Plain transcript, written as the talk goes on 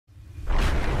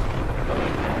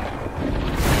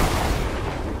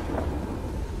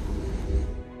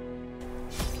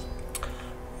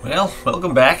Well,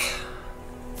 welcome back.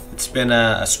 It's been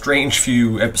a strange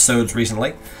few episodes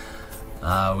recently.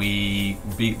 We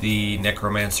beat the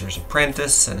Necromancer's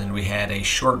Apprentice, and then we had a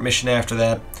short mission after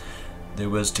that. There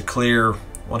was to clear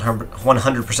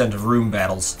 100% of room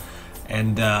battles,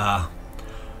 and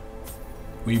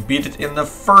we beat it in the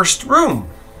first room.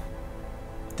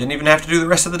 Didn't even have to do the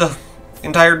rest of the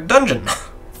entire dungeon.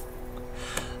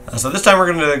 So this time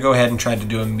we're going to go ahead and try to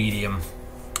do a medium.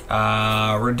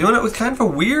 We're doing it with kind of a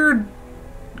weird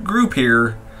group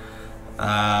here.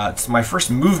 It's my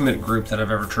first movement group that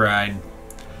I've ever tried.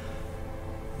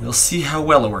 We'll see how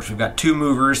well it works. We've got two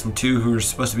movers and two who are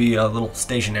supposed to be a little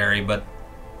stationary, but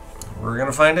we're going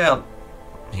to find out.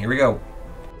 Here we go.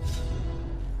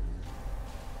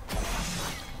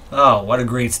 Oh, what a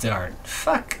great start.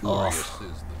 Fuck off.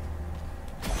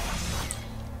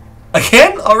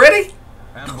 Again? Already?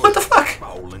 What the fuck?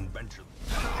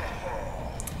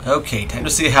 Okay, time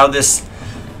to see how this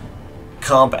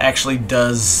comp actually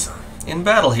does in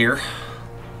battle here.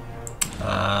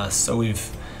 So we've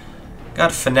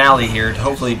got Finale here to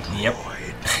hopefully, yep,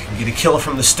 get a kill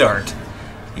from the start.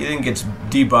 He then gets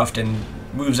debuffed and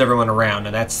moves everyone around,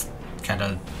 and that's kind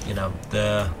of, you know,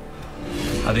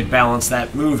 how they balance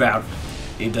that move out.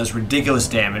 It does ridiculous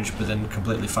damage, but then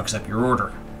completely fucks up your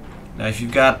order. Now, if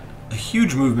you've got a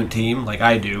huge movement team, like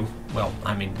I do, well,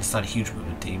 I mean, it's not a huge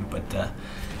movement team, but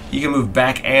you can move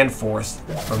back and forth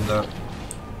from the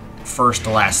first to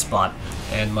last spot.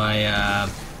 And my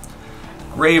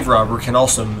Grave Robber can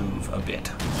also move a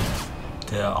bit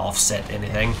to offset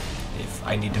anything. If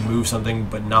I need to move something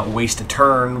but not waste a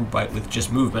turn but with just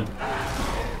movement.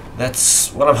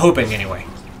 That's what I'm hoping anyway.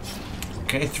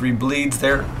 Okay, 3 bleeds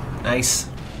there. Nice.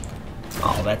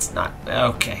 Oh, that's not...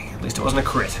 Okay, at least it wasn't a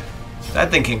crit.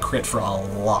 That thing can crit for a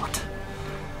lot.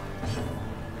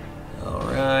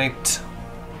 Alright.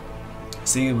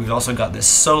 See, we've also got this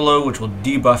solo, which will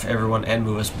debuff everyone and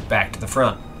move us back to the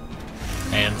front.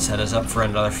 And set us up for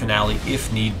another finale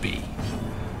if need be.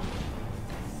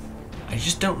 I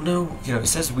just don't know, you know, it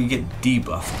says we get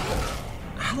debuffed.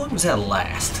 How long does that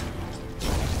last?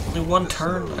 Only one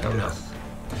turn? I don't know.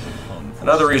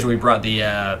 Another reason we brought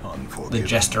the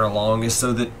Jester along is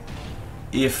so that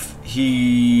if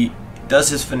he does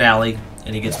his finale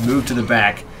and he gets moved to the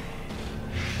back,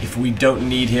 if we don't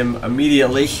need him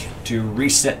immediately to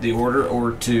reset the order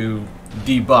or to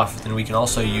debuff, then we can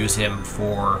also use him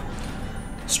for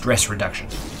stress reduction,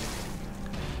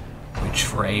 which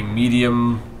for a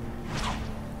medium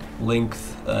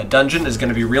length dungeon is going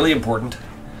to be really important.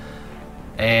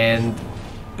 And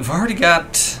we've already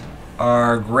got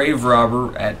our Grave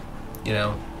Robber at, you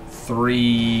know,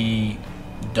 3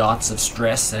 dots of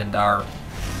stress, and our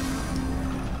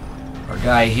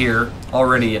guy here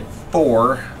already at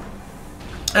 4.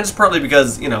 And it's partly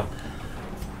because, you know,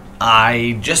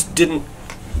 I just didn't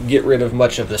get rid of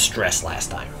much of the stress last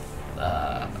time.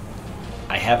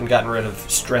 I haven't gotten rid of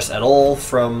stress at all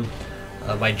from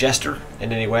my Jester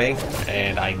in any way,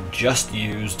 and I just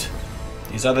used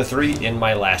these other 3 in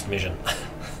my last mission.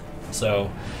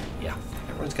 So, yeah,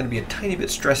 everyone's going to be a tiny bit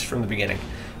stressed from the beginning.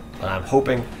 But I'm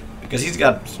hoping, because he's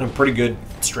got some pretty good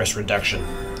stress reduction,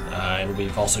 and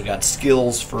we've also got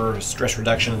skills for stress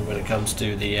reduction when it comes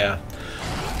to the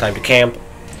time to camp.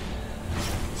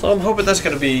 So I'm hoping that's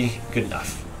going to be good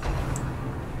enough.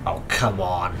 Oh, come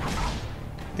on.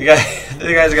 The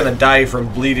guy's going to die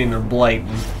from bleeding or blight,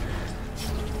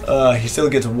 and he still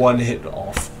gets 1 hit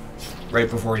off right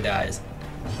before he dies.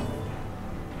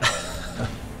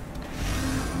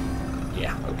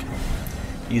 Yeah, okay.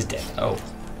 He's dead. Oh,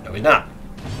 no he's not.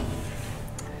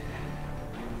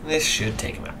 This should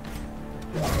take him out.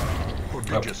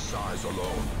 Okay. Size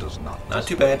alone does Not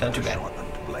too bad, not too bad.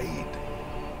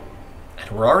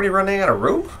 And we're already running out of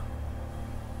room?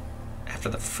 After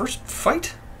the first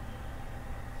fight?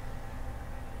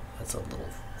 That's a little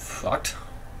fucked.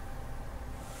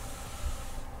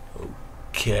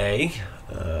 Okay.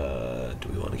 Do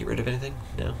we want to get rid of anything?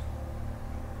 No.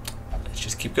 Let's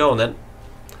just keep going then.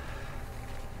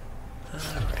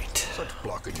 Alright. Such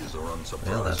blockages are unsurprising.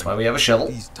 Well, that's why we have a shovel.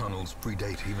 These tunnels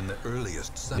predate even the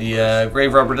earliest The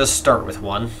Grave Robber does start with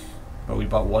 1, but we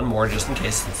bought 1 more just in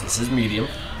case, since this is medium.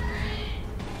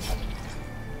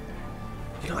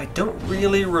 You know, I don't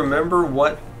really remember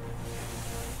what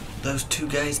those 2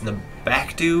 guys in the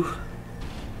back do.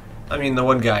 I mean, the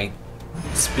one guy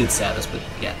spits at us, but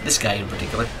yeah, this guy in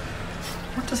particular.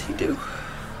 What does he do?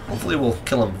 Hopefully we'll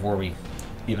kill him before we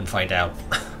even find out.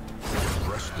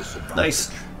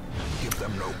 Nice. Give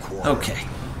them no quarter. Okay.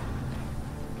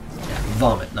 Yeah,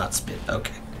 vomit, not spit.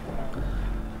 Okay.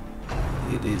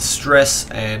 It is stress,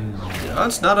 and you know,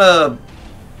 it's not a...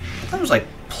 I thought it was like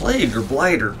plague or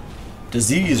blight or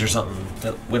disease or something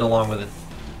that went along with it.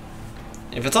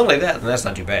 If it's only that, then that's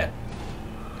not too bad.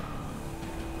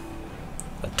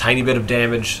 A tiny bit of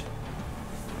damage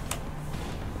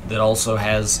that also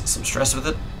has some stress with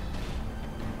it.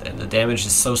 And the damage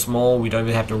is so small, we don't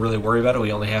even have to really worry about it.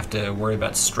 We only have to worry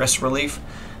about stress relief,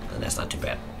 and that's not too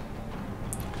bad.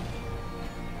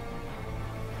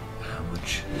 How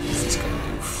much is this going to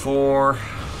do? 4.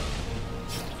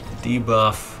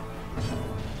 Debuff.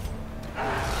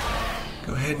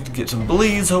 Go ahead and get some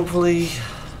bleeds, hopefully.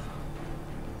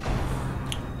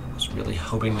 I was really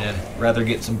hoping to rather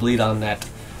get some bleed on that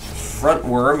front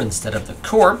worm instead of the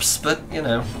corpse, but, you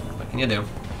know, what can you do?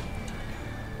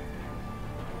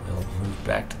 We'll move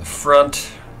back to the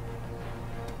front.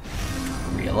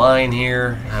 Realign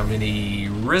here. How many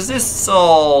resists?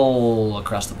 All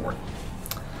across the board.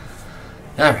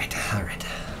 Alright, alright.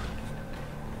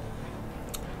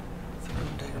 Throw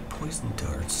dagger, poison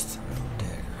darts. Throw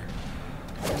dagger.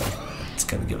 It's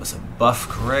gonna give us a buff,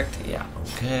 correct? Yeah,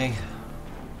 okay.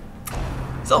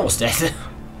 He's almost dead.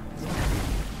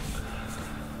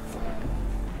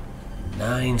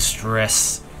 9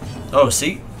 stress. Oh,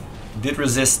 see? Did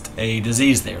resist a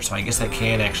disease there, so I guess that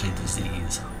can actually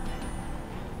disease.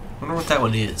 I wonder what that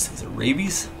one is. Is it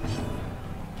rabies?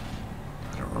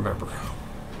 I don't remember.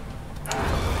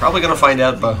 Probably gonna find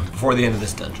out before the end of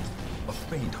this dungeon. A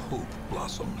faint hope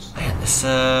blossoms. Man, this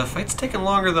fight's taking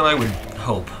longer than I would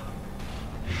hope.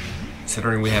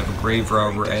 Considering we have a grave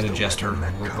robber and a jester,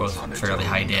 we're both fairly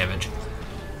high damage.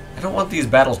 I don't want these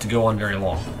battles to go on very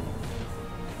long.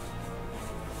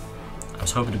 I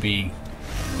was hoping to be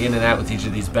in and out with each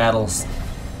of these battles.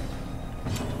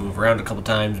 Move around a couple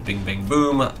times, bing, bing,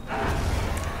 boom.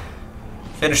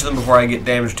 Finish them before I get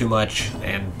damaged too much,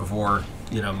 and before,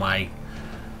 you know, my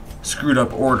screwed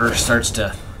up order starts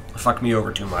to fuck me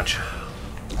over too much.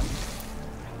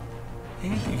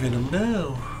 Anti-venom,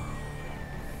 no.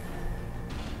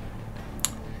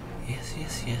 Yes,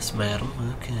 yes, yes, madam.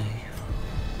 Okay.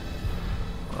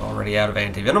 We're already out of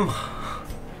anti-venom.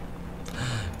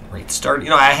 Great start. You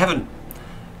know, I haven't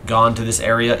gone to this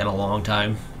area in a long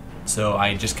time, so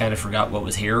I just kind of forgot what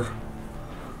was here.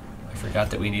 I forgot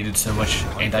that we needed so much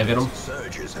anti-venom.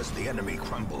 Surges as the enemy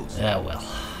crumbles. Ah, well.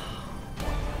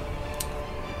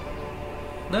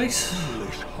 Nice.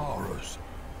 Foolish horrors.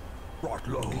 Brought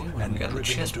low Okay, and we got the driven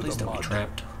chest. into Please the don't be mud.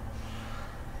 trapped.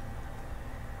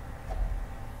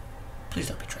 Please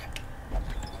don't be trapped.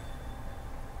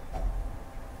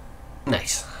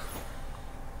 Nice.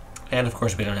 And of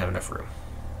course we don't have enough room.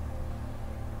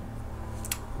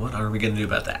 What are we going to do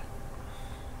about that?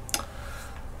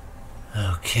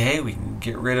 Okay, we can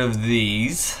get rid of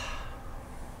these.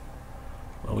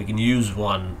 Well, we can use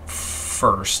one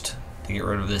first to get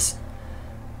rid of this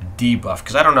debuff,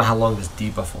 because I don't know how long this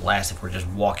debuff will last if we're just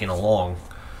walking along.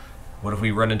 What if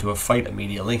we run into a fight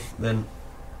immediately? Then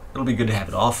it'll be good to have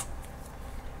it off.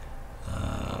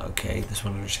 Okay, this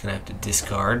one we're just going to have to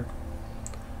discard.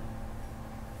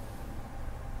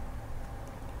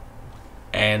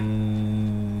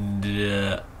 And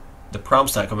the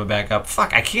prompt's not coming back up.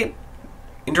 Fuck, I can't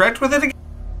interact with it again.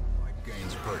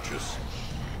 Gains purchase.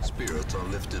 Spirits are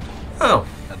lifted. Oh.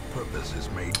 And purpose is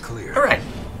made clear. Alright.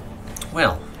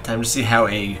 Well, time to see how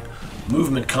a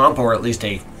movement comp, or at least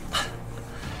a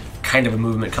kind of a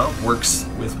movement comp, works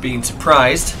with being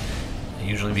surprised.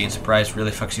 Usually being surprised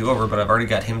really fucks you over, but I've already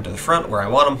got him to the front where I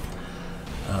want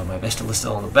him. My Vestal is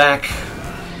still on the back.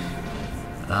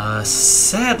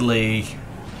 Sadly,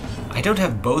 I don't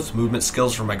have both movement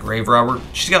skills for my Grave Robber.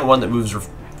 She's got one that moves her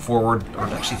forward, or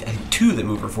actually I think 2 that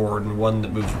move her forward and 1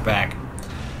 that moves her back.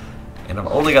 And I've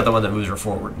only got the one that moves her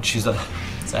forward, and she's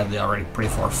sadly already pretty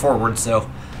far forward, so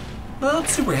not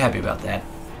super happy about that.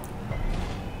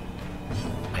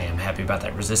 I am happy about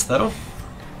that resist, though.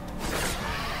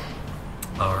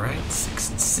 Alright, 6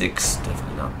 and 6,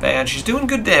 definitely not bad. She's doing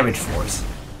good damage for us.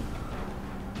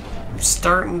 I'm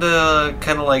starting to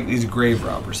kind of like these Grave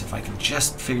Robbers, if I can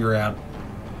just figure out,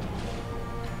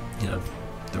 you know,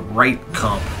 the right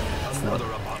comp for Another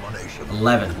abomination.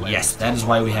 11. Yes, that is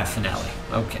why we have Finale.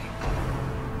 Okay.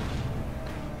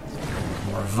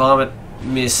 More Vomit,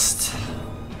 Mist.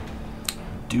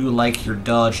 Do like your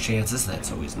dodge chances,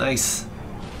 that's always nice.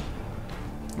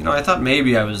 You know, I thought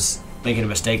maybe I was making a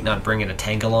mistake not bringing a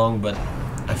tank along, but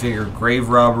I figure Grave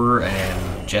Robber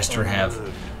and Jester have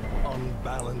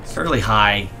fairly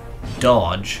high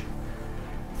dodge,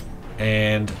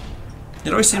 and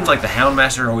it always seems like the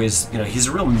Houndmaster always, you know, he's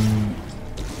a real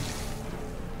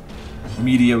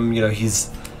medium, you know, he's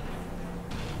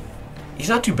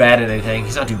not too bad at anything,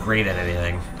 he's not too great at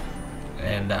anything,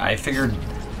 and I figured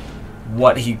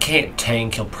what he can't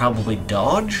tank, he'll probably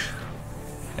dodge.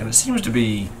 And it seems to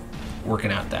be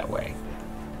working out that way.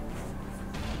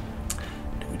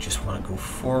 Do we just want to go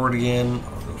forward again,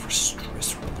 or go for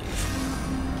stress relief?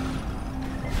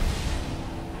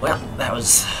 Well, that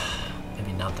was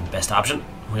maybe not the best option.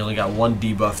 We only got one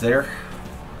debuff there.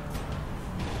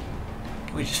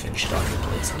 Can we just finish it off here,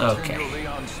 please? Okay.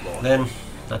 Then,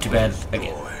 not too bad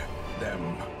again.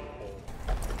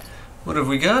 What have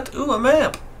we got? Ooh, a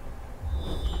map!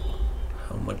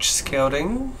 How much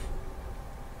scouting?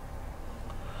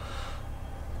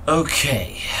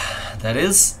 Okay. That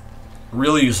is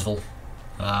really useful.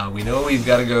 We know we've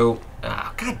got to go...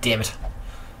 Ah, god damn it.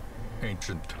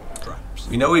 Ancient traps.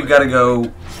 We know we've got to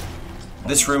go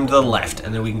this room to the left,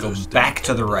 and then we can go back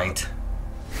to the right.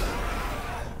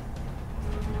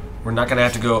 We're not going to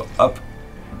have to go up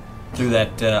through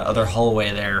that other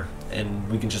hallway there, and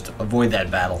we can just avoid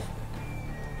that battle.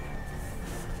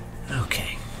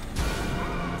 Okay.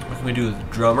 What can we do with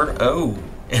the drummer? Oh,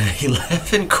 an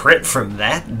 11 crit from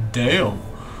that? Damn.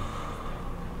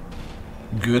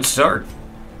 Good start.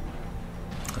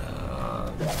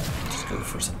 Just go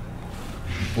for some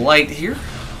blight here.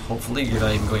 Hopefully you're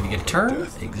not even going to get turned.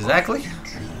 Exactly.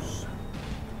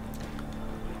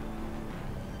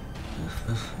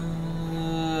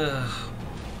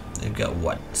 They've got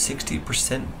what?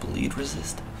 60% bleed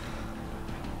resist?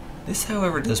 This,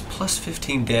 however, does plus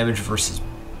 15 damage versus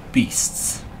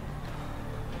beasts.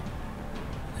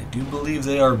 I do believe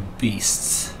they are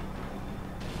beasts.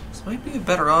 This might be a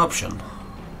better option.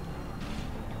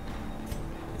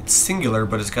 It's singular,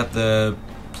 but it's got the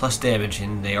plus damage,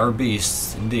 and they are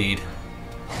beasts, indeed.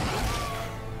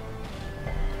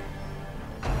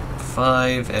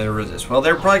 5 and a resist. Well,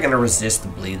 they're probably going to resist the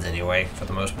bleeds anyway, for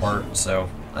the most part, so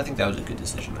I think that was a good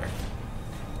decision there.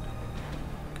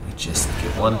 Can we just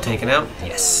get one taken out?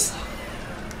 Yes.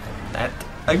 And that,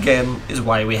 again, is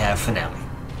why we have finale.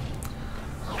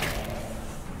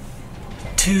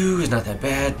 2 is not that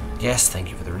bad. Yes, thank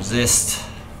you for the resist.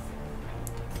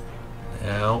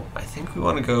 Now, I think we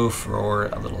want to go for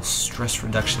a little stress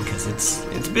reduction because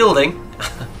it's building.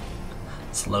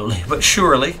 Slowly but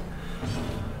surely.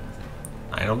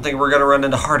 I don't think we're going to run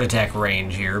into heart attack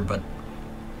range here, but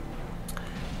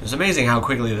it's amazing how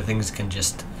quickly the things can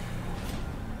just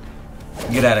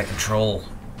get out of control.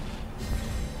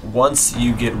 Once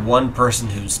you get one person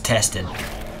who's tested,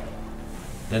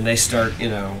 then they start, you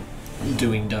know,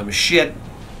 doing dumb shit,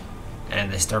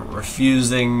 and they start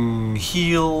refusing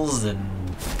heals, and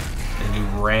they do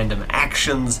random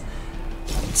actions,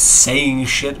 and saying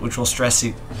shit which will stress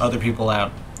other people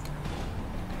out.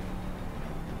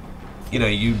 You know,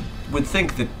 you would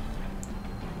think that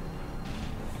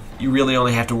you really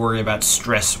only have to worry about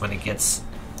stress when it gets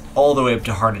all the way up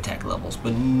to heart attack levels,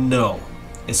 but no.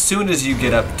 As soon as you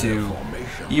get up to,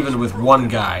 even with one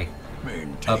guy,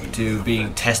 up to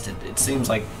being tested, it seems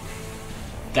like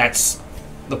that's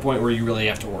the point where you really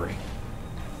have to worry.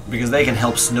 Because they can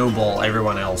help snowball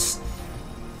everyone else.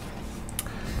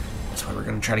 That's why we're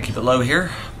going to try to keep it low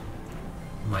here.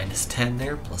 Minus 10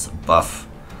 there, plus a buff.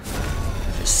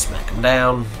 Just smack them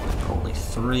down. Only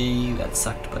 3. That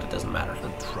sucked, but it doesn't matter.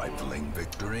 A trifling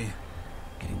victory.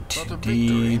 Getting 2 But a victory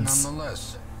deeds.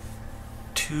 nonetheless.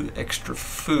 2 extra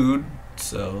food.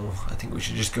 So I think we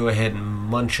should just go ahead and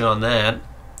munch on that.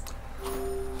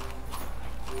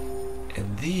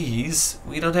 And these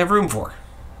we don't have room for.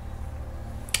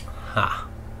 Ha.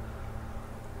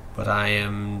 But I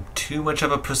am too much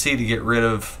of a pussy to get rid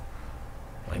of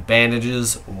my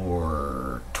bandages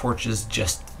or torches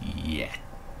just yet.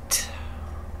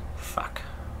 Fuck.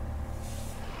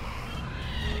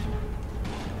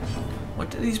 What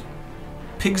do these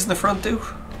pigs in the front do?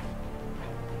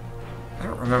 I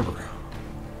don't remember.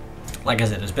 Like I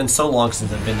said, it's been so long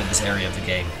since I've been to this area of the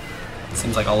game. It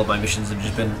seems like all of my missions have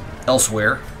just been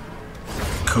elsewhere.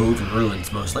 Cove and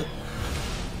ruins, mostly.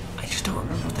 I just don't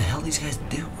remember what the hell these guys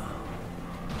do.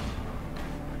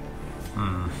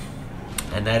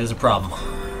 And that is a problem.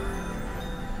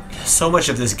 So much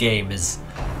of this game is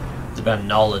about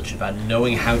knowledge, about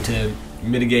knowing how to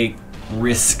mitigate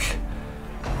risk.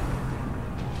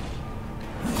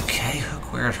 Okay,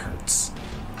 hook where it hurts.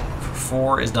 For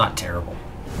 4 is not terrible.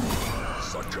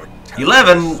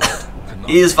 11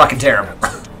 is fucking terrible.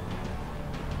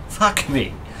 Fuck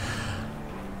me.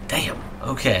 Damn.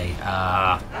 Okay.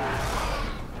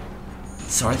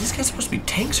 So are these guys supposed to be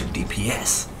tanks or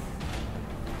DPS?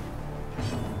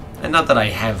 And not that I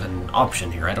have an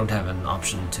option here. I don't have an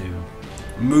option to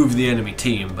move the enemy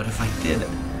team, but if I did,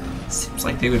 it seems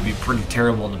like they would be pretty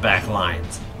terrible in the back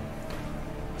lines.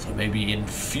 So maybe in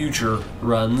future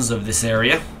runs of this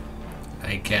area,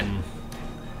 I can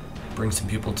bring some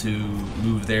people to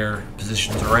move their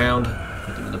positions around,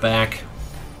 put them in the back.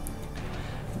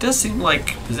 It does seem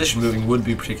like position moving would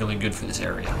be particularly good for this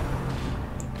area.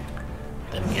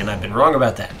 Then again, I've been wrong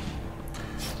about that.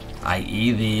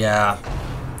 I.e. the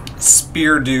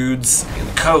spear dudes in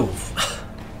the cove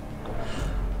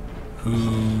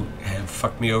who have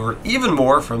fucked me over even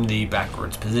more from the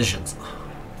backwards positions.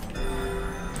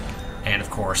 And of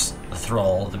course, the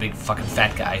thrall, the big fucking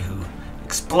fat guy who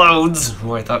explodes,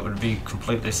 who I thought would be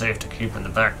completely safe to keep in the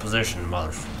back position,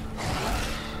 motherfucker.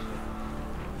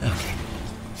 Okay.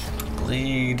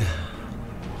 Bleed.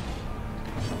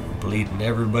 Bleeding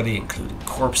everybody, including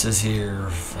corpses here.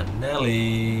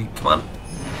 Finale. Come on.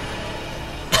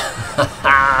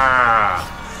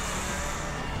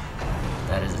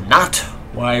 That is not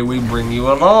why we bring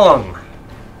you along.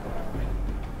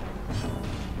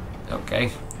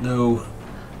 Okay. No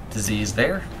disease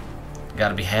there.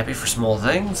 Gotta be happy for small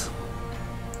things.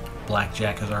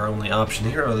 Blackjack is our only option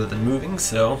here other than moving,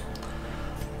 so...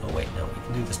 Oh wait, no, we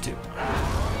can do this too.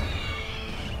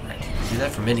 Right, you can do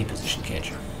that from any position, can't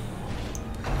you?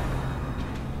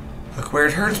 Look where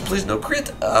it hurts, please no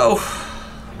crit. Oh,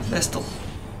 Vestal.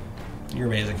 You're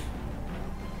amazing.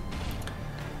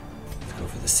 Let's go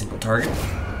for the single target,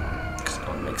 because it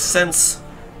all makes sense.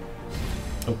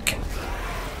 Okay.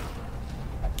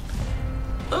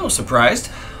 Oh,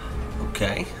 surprised.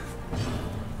 Okay.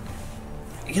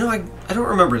 You know, I don't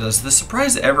remember, does the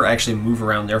surprise ever actually move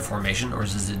around their formation, or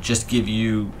does it just give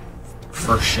you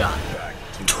first shot?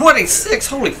 26!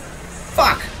 Holy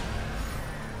fuck!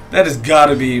 That has got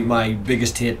to be my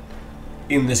biggest hit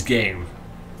in this game.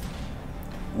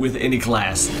 With any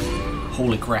class.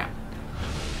 Holy crap.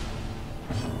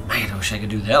 Man, I wish I could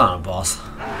do that on a boss.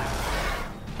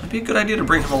 Might be a good idea to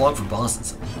bring him along for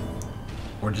bosses.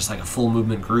 Or just like a full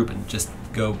movement group and just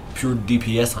go pure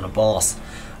DPS on a boss.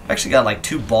 I've actually got like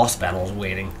 2 boss battles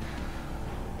waiting.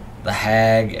 The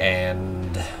Hag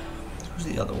and... who's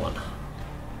the other one?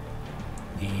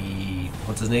 The...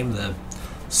 what's his name? The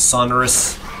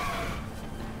Sonorous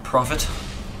Prophet?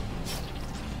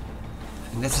 I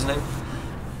think that's his name.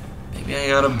 Maybe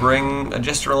I ought to bring a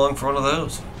Jester along for one of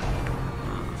those.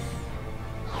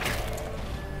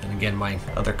 And again, my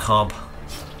other comp,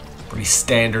 pretty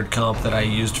standard comp that I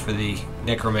used for the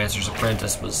Necromancer's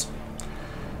Apprentice was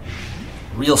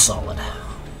real solid.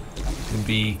 It would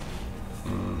be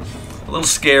a little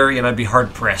scary, and I'd be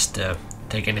hard-pressed to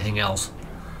take anything else.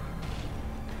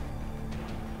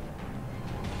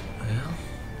 Well,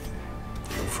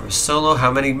 go for a solo.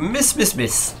 How many? Miss.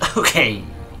 Okay.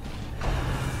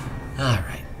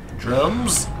 Alright.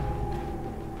 Drums.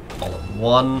 All in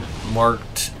one.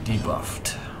 Marked.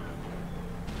 Debuffed.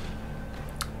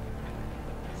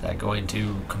 Is that going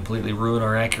to completely ruin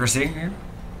our accuracy here?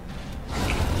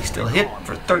 We still hit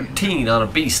for 13 on a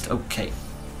beast. Okay.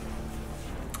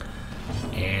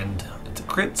 And it's a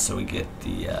crit, so we get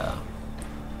the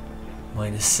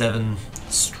 -7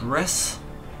 stress.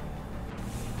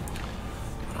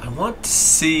 I want to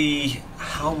see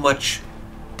how much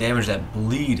damage that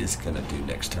bleed is going to do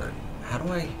next turn. How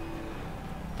do I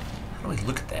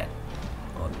look at that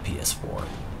on the PS4?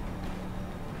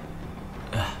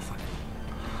 Fuck.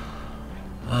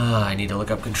 I need to look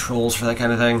up controls for that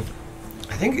kind of thing.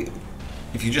 I think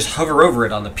if you just hover over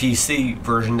it on the PC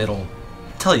version, it'll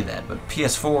tell you that. But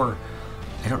PS4,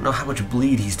 I don't know how much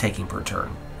bleed he's taking per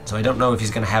turn. So I don't know if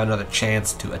he's going to have another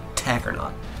chance to attack or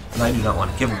not. And I do not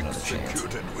want to give him another chance.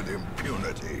 Executed with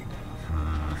impunity.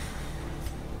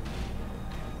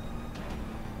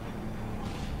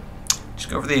 Just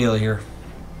go for the heal here.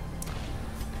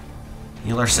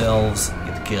 Heal ourselves,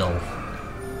 get the kill.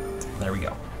 There we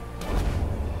go.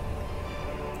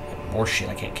 More shit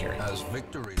I can't carry. As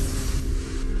victory.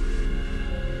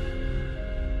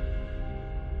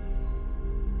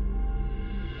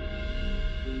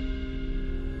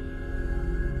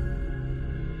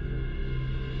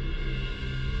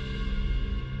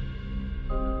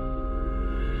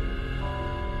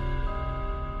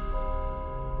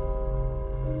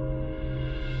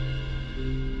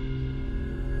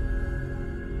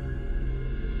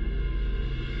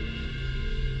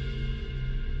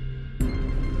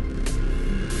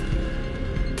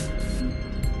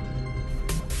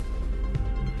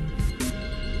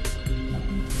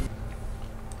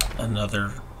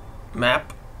 Another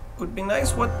map would be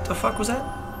nice. What the fuck was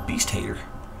that? Beast Hater.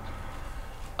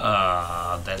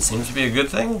 That seems to be a good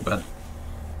thing, but...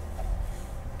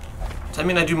 does that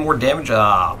mean I do more damage?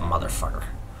 Ah, motherfucker.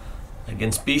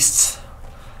 Against beasts?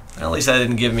 Well, at least that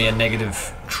didn't give me a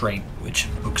negative trait, which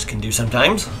books can do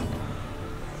sometimes.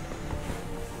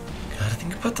 Gotta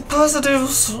think about at the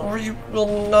positives, or you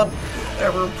will not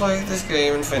ever play this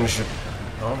game and finish it.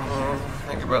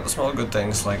 Think about the small good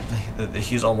things, like that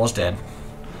he's almost dead.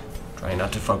 Try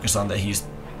not to focus on that he's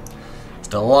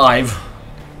still alive.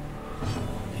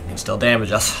 He can still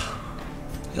damage us.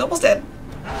 He's almost dead.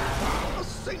 A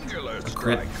singular A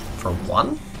crit strike. for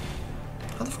 1?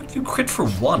 How the fuck do you crit for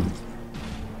 1?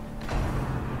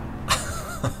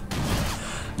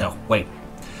 No, wait.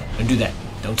 Don't do that.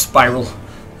 Don't spiral.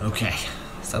 Okay.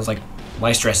 Sounds like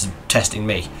my stress is testing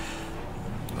me.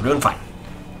 We're doing fine.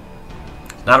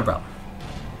 Not a problem.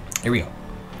 Here we go.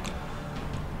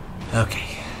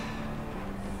 Okay.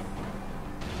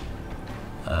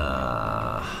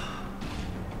 I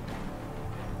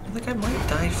think I might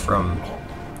die from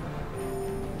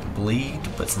bleed,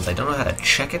 but since I don't know how to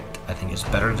check it, I think it's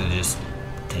better to just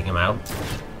take him out.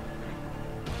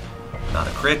 Not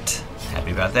a crit.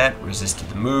 Happy about that. Resisted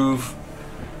the move.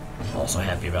 Also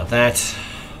happy about that.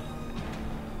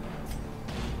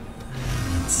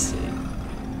 Let's see.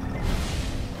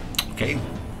 Okay.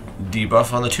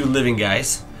 Debuff on the 2 living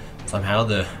guys. Somehow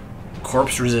the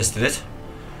corpse resisted it.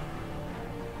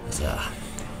 It's a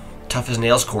tough as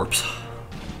nails corpse.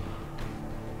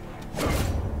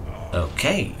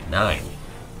 Okay, 9.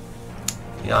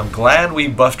 Yeah, I'm glad we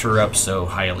buffed her up so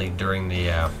highly during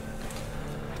the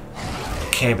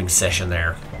camping session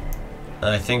there.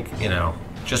 I think, you know,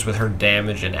 just with her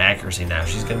damage and accuracy now,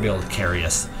 she's going to be able to carry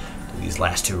us in these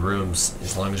last 2 rooms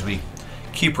as long as we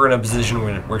keep her in a position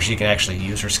where she can actually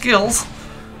use her skills.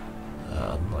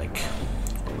 Like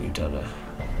what we've done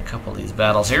a couple of these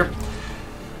battles here.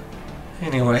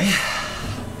 Anyway,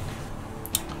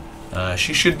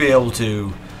 she should be able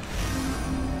to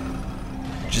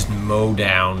just mow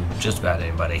down just about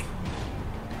anybody.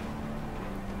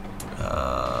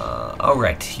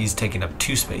 Alright, he's taking up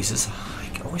 2 spaces.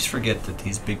 I always forget that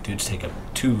these big dudes take up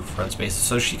 2 front spaces,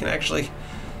 so she can actually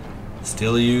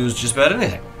still use just about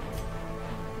anything.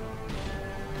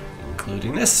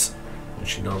 Including this, which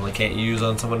she normally can't use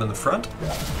on someone in the front.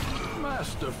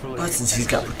 But since he's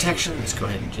got protection, let's go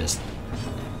ahead and just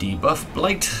debuff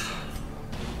Blight.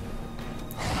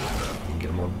 And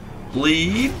get him more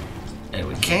bleed. And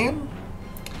we can.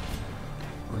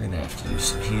 We're going to have to do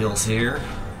some heals here.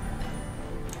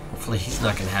 Hopefully he's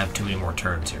not going to have too many more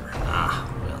turns here.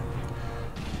 Ah, well.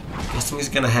 I'm guessing he's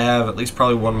going to have at least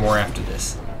probably 1 more after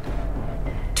this.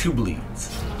 2 bleeds.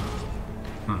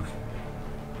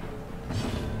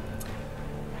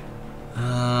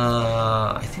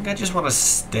 I think I just want to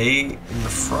stay in the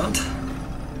front.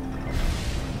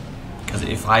 Because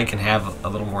if I can have a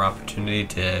little more opportunity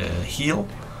to heal,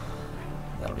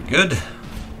 that'll be good.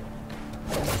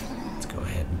 Let's go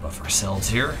ahead and buff ourselves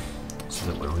here, so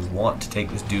that when we want to take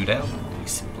this dude out, we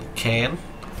simply can.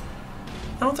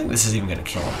 I don't think this is even going to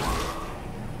kill him.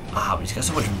 Ah, but he's got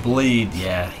so much bleed.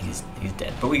 Yeah, he's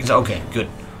dead. But we can. Okay, good.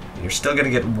 You're still going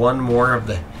to get 1 more of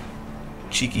the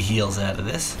cheeky heals out of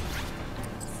this.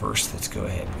 First, let's go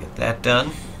ahead and get that done.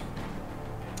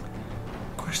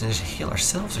 The question is, to heal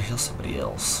ourselves or heal somebody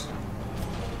else?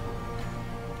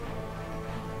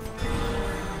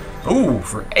 Ooh,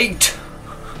 for 8.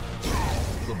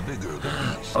 The bigger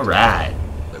the beast, Alright.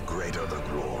 the greater the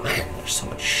glory. Man, there's so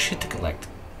much shit to collect.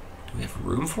 Do we have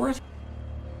room for it?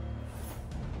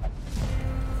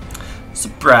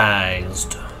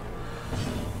 Surprised.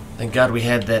 Thank God we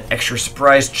had that extra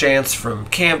surprise chance from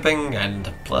camping,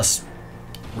 and plus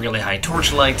really high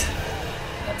torchlight.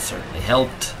 That certainly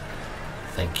helped.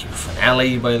 Thank you,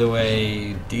 Finale, by the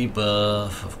way.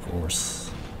 Debuff, of course.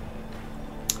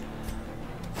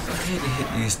 Go ahead and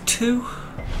hit these 2.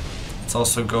 It's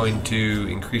also going to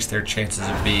increase their chances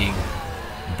of being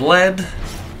bled.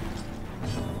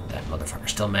 That motherfucker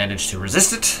still managed to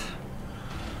resist it.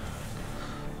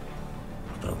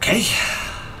 But okay.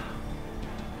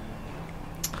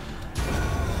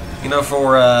 You know,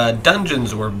 for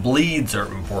dungeons where bleeds are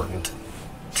important,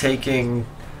 taking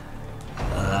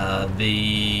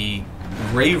the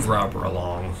grave robber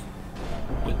along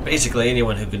with basically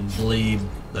anyone who can bleed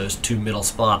those 2 middle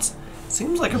spots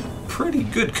seems like a pretty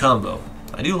good combo.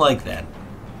 I do like that.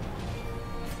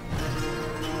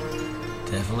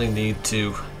 Definitely need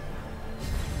to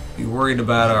be worried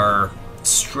about our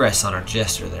stress on our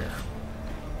jester there.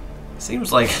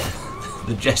 Seems like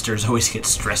the jesters always get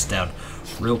stressed out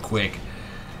real quick,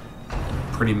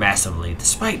 pretty massively,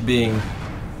 despite being,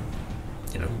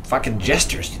 you know, fucking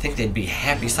jesters. You'd think they'd be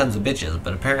happy sons of bitches,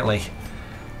 but apparently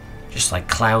just like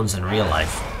clowns in real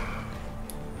life.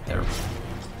 They're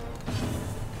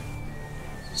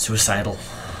suicidal,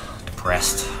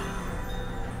 depressed,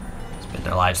 spend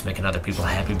their lives making other people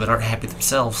happy but aren't happy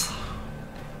themselves.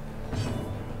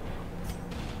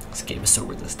 Let's Game is so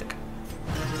realistic.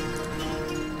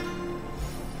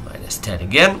 Minus 10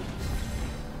 again.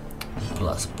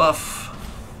 Plus buff.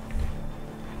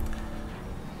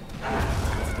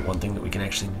 The one thing that we can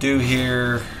actually do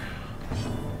here.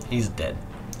 He's dead.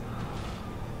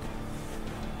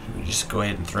 We just go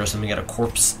ahead and throw something at a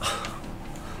corpse.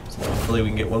 So hopefully we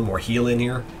can get one more heal in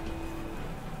here.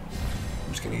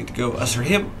 I'm just gonna get to go us or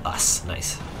him. Us.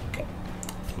 Nice. Okay.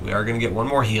 We are gonna get one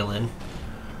more heal in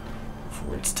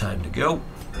before it's time to go.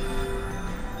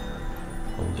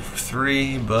 Only for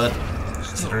 3, but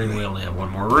considering we only have one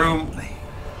more room,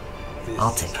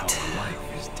 I'll take it.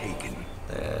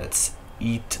 Let's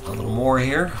eat a little more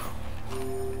here.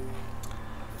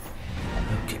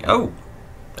 Okay. Oh,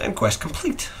 and quest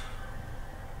complete.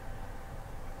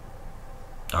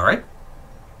 All right.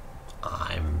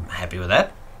 I'm happy with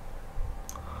that.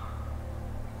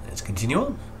 Let's continue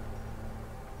on.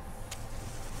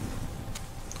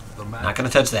 Not gonna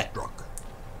touch that.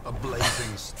 A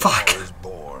blazing Fuck. star is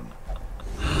born.